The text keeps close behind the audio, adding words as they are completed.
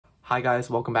Hi guys,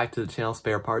 welcome back to the channel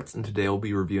Spare Parts, and today we'll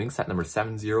be reviewing set number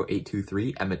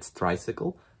 70823, Emmet's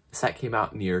Thricycle. The set came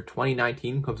out in the year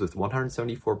 2019, comes with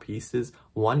 174 pieces,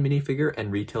 one minifigure,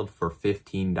 and retailed for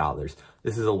 $15.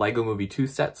 This is a LEGO Movie 2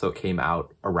 set, so it came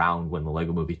out around when the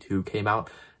LEGO Movie 2 came out.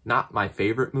 Not my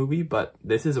favorite movie, but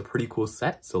this is a pretty cool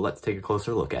set, so let's take a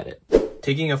closer look at it.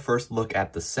 Taking a first look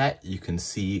at the set, you can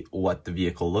see what the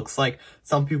vehicle looks like.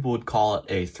 Some people would call it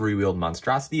a three-wheeled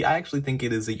monstrosity. I actually think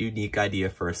it is a unique idea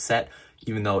for a set,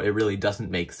 even though it really doesn't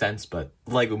make sense, but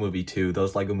LEGO Movie 2,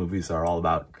 those LEGO movies are all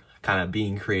about kind of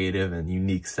being creative and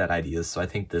unique set ideas, so I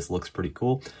think this looks pretty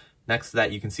cool. Next to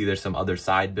that, you can see there's some other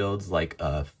side builds like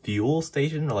a fuel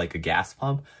station or like a gas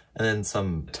pump, and then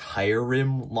some tire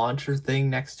rim launcher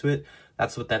thing next to it.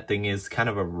 That's what that thing is, kind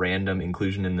of a random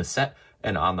inclusion in the set.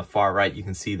 And on the far right, you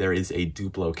can see there is a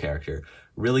Duplo character.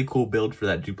 Really cool build for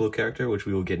that Duplo character, which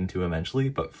we will get into eventually.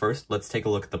 But first, let's take a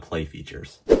look at the play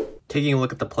features. Taking a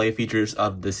look at the play features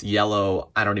of this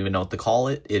yellow, I don't even know what to call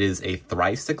it. It is a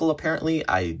Thricycle, apparently.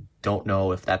 I don't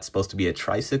know if that's supposed to be a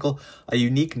tricycle. A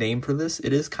unique name for this.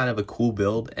 It is kind of a cool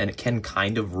build, and it can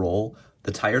kind of roll.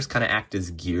 The tires kind of act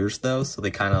as gears, though, so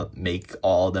they kind of make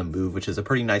all of them move, which is a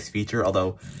pretty nice feature,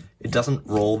 although it doesn't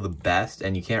roll the best,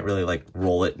 and you can't really, like,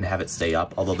 roll it and have it stay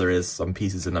up, although there is some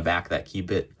pieces in the back that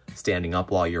keep it standing up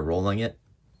while you're rolling it.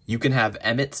 You can have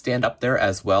Emmet stand up there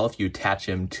as well if you attach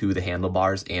him to the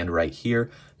handlebars, and right here,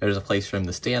 there's a place for him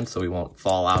to stand so he won't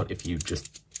fall out if you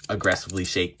just aggressively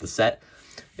shake the set.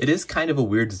 It is kind of a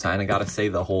weird design, I gotta say,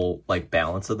 the whole, like,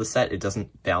 balance of the set. It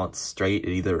doesn't balance straight.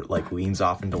 It either, like, leans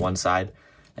off into one side,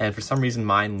 and for some reason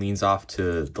mine leans off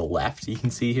to the left, you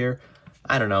can see here.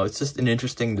 I don't know, it's just an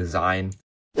interesting design.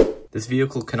 This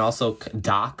vehicle can also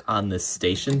dock on this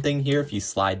station thing here if you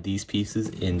slide these pieces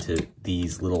into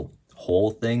these little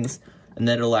hole things, and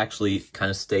then it'll actually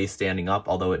kind of stay standing up,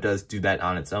 although it does do that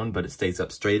on its own, but it stays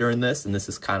up straighter in this, and this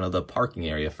is kind of the parking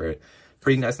area for it.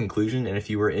 Pretty nice inclusion, and if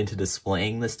you were into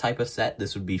displaying this type of set,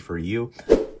 this would be for you.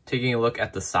 Taking a look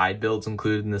at the side builds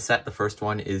included in the set, the first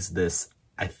one is this,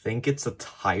 I think it's a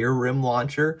tire rim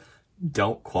launcher.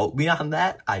 Don't quote me on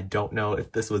that. I don't know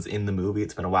if this was in the movie.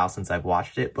 It's been a while since I've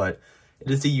watched it, but it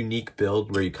is a unique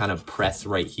build where you kind of press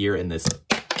right here and this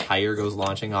tire goes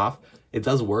launching off. It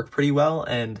does work pretty well,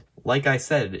 and like I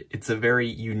said, it's a very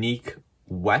unique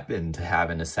weapon to have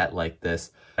in a set like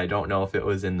this. I don't know if it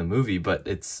was in the movie, but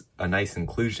it's a nice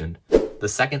inclusion. The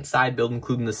second side build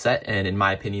included in the set, and in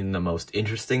my opinion, the most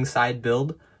interesting side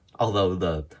build, although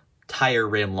the tire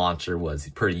rim launcher was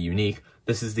pretty unique.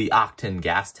 This is the Octane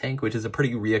gas tank, which is a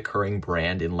pretty reoccurring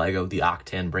brand in LEGO, the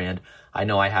Octane brand. I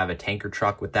know I have a tanker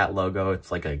truck with that logo.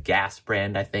 It's like a gas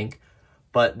brand, I think.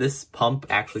 But this pump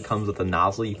actually comes with a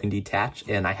nozzle you can detach,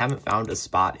 and I haven't found a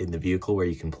spot in the vehicle where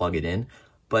you can plug it in,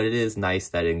 but it is nice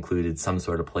that it included some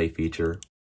sort of play feature.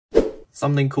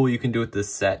 Something cool you can do with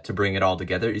this set to bring it all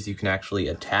together is you can actually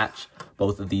attach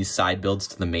both of these side builds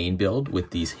to the main build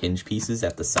with these hinge pieces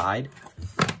at the side.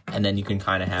 And then you can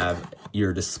kind of have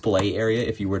your display area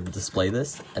if you were to display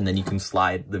this. And then you can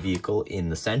slide the vehicle in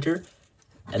the center.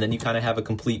 And then you kind of have a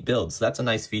complete build. So that's a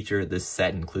nice feature this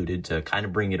set included to kind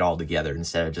of bring it all together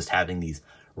instead of just having these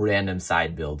random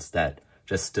side builds that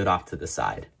just stood off to the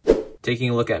side.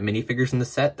 Taking a look at minifigures in the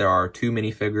set, there are two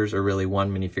minifigures, or really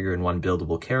one minifigure and one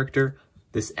buildable character.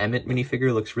 This Emmet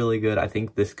minifigure looks really good. I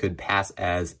think this could pass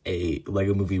as a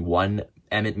LEGO Movie 1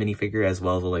 Emmet minifigure as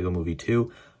well as a LEGO Movie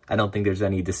 2. I don't think there's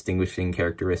any distinguishing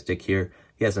characteristic here.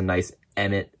 He has a nice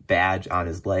Emmet badge on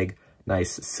his leg.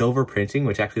 Nice silver printing,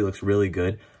 which actually looks really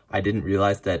good. I didn't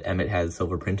realize that Emmet has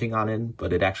silver printing on him,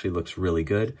 but it actually looks really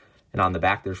good. And on the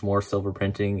back, there's more silver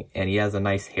printing, and he has a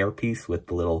nice hairpiece with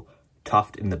the little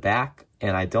tuft in the back,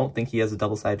 and I don't think he has a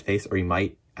double-sided face, or he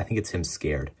might. I think it's him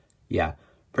scared. Yeah,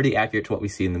 pretty accurate to what we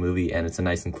see in the movie, and it's a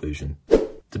nice inclusion.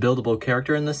 The buildable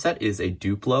character in this set is a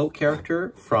Duplo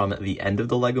character from the end of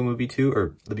the LEGO Movie 2,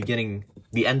 or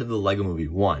the end of the LEGO Movie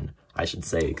 1, I should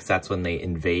say, because that's when they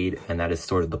invade, and that is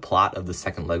sort of the plot of the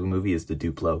second LEGO movie, is the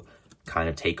Duplo kind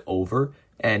of take over.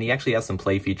 And he actually has some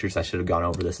play features. I should have gone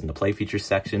over this in the play features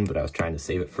section, but I was trying to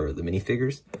save it for the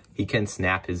minifigures. He can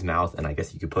snap his mouth, and I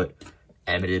guess you could put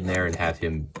Emmet in there and have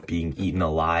him being eaten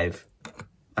alive.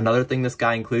 Another thing this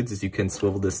guy includes is you can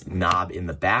swivel this knob in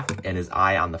the back, and his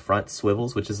eye on the front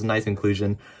swivels, which is a nice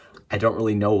inclusion. I don't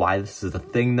really know why this is a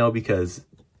thing, though, because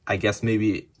I guess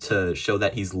maybe to show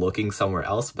that he's looking somewhere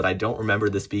else, but I don't remember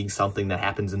this being something that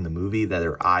happens in the movie, that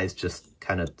their eyes just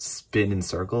kind of spin in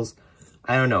circles.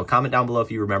 I don't know. Comment down below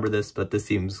if you remember this, but this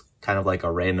seems kind of like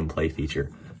a random play feature.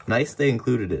 Nice they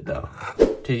included it, though.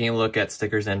 Taking a look at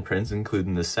stickers and prints included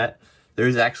in this set, there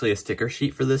is actually a sticker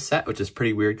sheet for this set, which is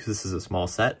pretty weird because this is a small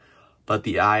set. but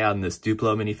the eye on this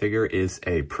Duplo minifigure is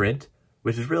a print,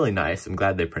 which is really nice. I'm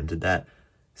glad they printed that.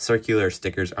 Circular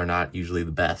stickers are not usually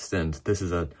the best, and this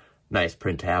is a nice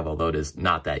print to have, although it is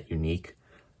not that unique.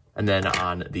 And then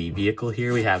on the vehicle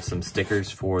here, we have some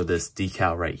stickers for this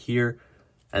decal right here.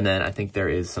 And then I think there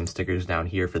is some stickers down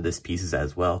here for this pieces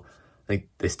as well. I think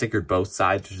they stickered both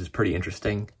sides, which is pretty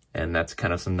interesting. And that's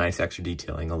kind of some nice extra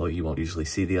detailing, although you won't usually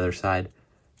see the other side.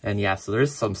 And yeah, so there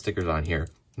is some stickers on here.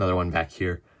 Another one back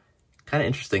here. Kind of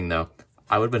interesting though.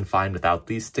 I would have been fine without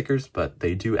these stickers, but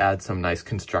they do add some nice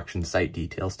construction site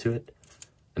details to it.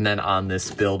 And then on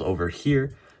this build over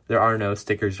here, there are no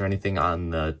stickers or anything on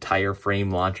the tire frame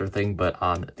launcher thing, but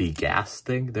on the gas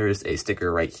thing, there is a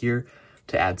sticker right here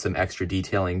to add some extra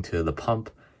detailing to the pump.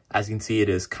 As you can see, it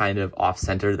is kind of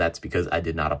off-center. That's because I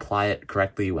did not apply it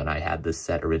correctly when I had this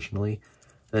set originally.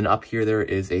 Then up here, there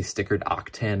is a stickered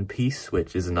octane piece,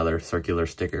 which is another circular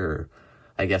sticker.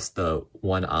 I guess the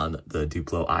one on the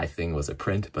Duplo eye thing was a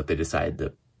print, but they decided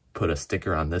to put a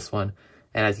sticker on this one.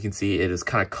 And as you can see, it is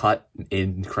kind of cut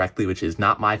incorrectly, which is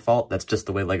not my fault. That's just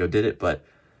the way LEGO did it, but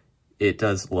it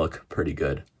does look pretty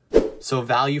good. So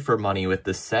value for money with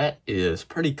this set is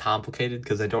pretty complicated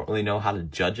because I don't really know how to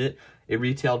judge it. It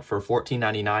retailed for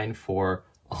 $14.99 for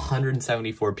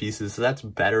 174 pieces, so that's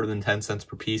better than 10 cents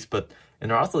per piece, and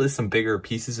there also is some bigger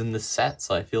pieces in this set,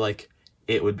 so I feel like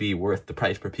it would be worth the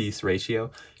price per piece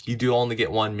ratio. You do only get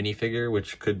one minifigure,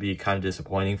 which could be kind of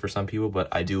disappointing for some people, but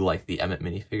I do like the Emmet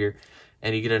minifigure.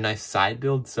 And you get a nice side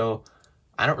build, so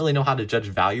I don't really know how to judge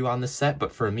value on this set,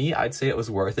 but for me, I'd say it was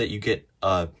worth it. You get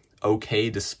a okay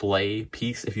display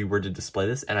piece if you were to display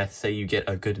this, and I'd say you get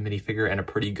a good minifigure and a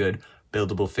pretty good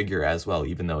buildable figure as well.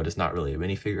 Even though it is not really a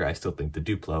minifigure, I still think the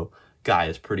Duplo guy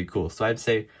is pretty cool. So I'd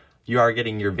say you are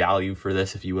getting your value for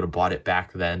this if you would have bought it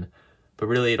back then, but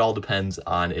really it all depends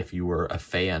on if you were a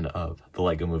fan of the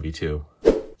LEGO Movie 2.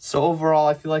 So overall,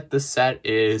 I feel like this set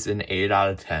is an 8 out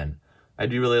of 10. I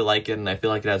do really like it, and I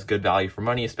feel like it has good value for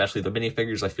money, especially the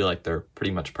minifigures. I feel like they're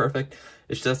pretty much perfect.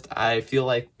 It's just, I feel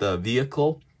like the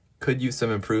vehicle could use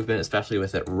some improvement, especially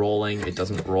with it rolling. It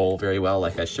doesn't roll very well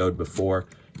like I showed before.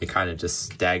 It kind of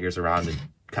just staggers around and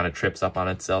kind of trips up on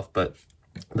itself, but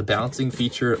the balancing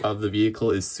feature of the vehicle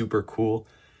is super cool,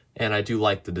 and I do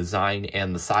like the design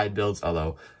and the side builds,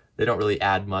 although they don't really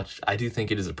add much. I do think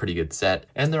it is a pretty good set,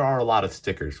 and there are a lot of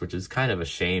stickers, which is kind of a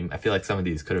shame. I feel like some of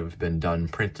these could have been done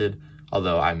printed,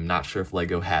 although I'm not sure if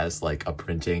LEGO has like a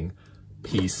printing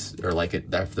piece, or like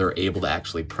if they're able to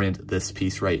actually print this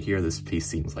piece right here. This piece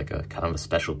seems like a kind of a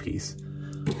special piece.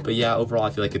 But yeah, overall, I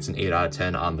feel like it's an 8 out of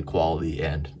 10 on the quality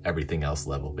and everything else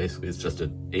level. Basically, it's just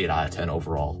an 8 out of 10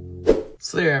 overall.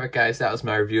 So there you have it, guys. That was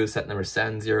my review of set number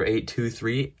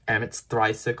 70823, Emmet's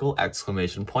Thricycle,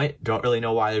 exclamation point. Don't really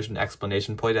know why there's an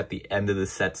exclamation point at the end of the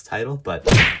set's title, but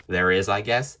there is, I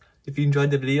guess. If you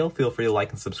enjoyed the video, feel free to like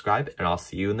and subscribe, and I'll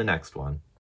see you in the next one.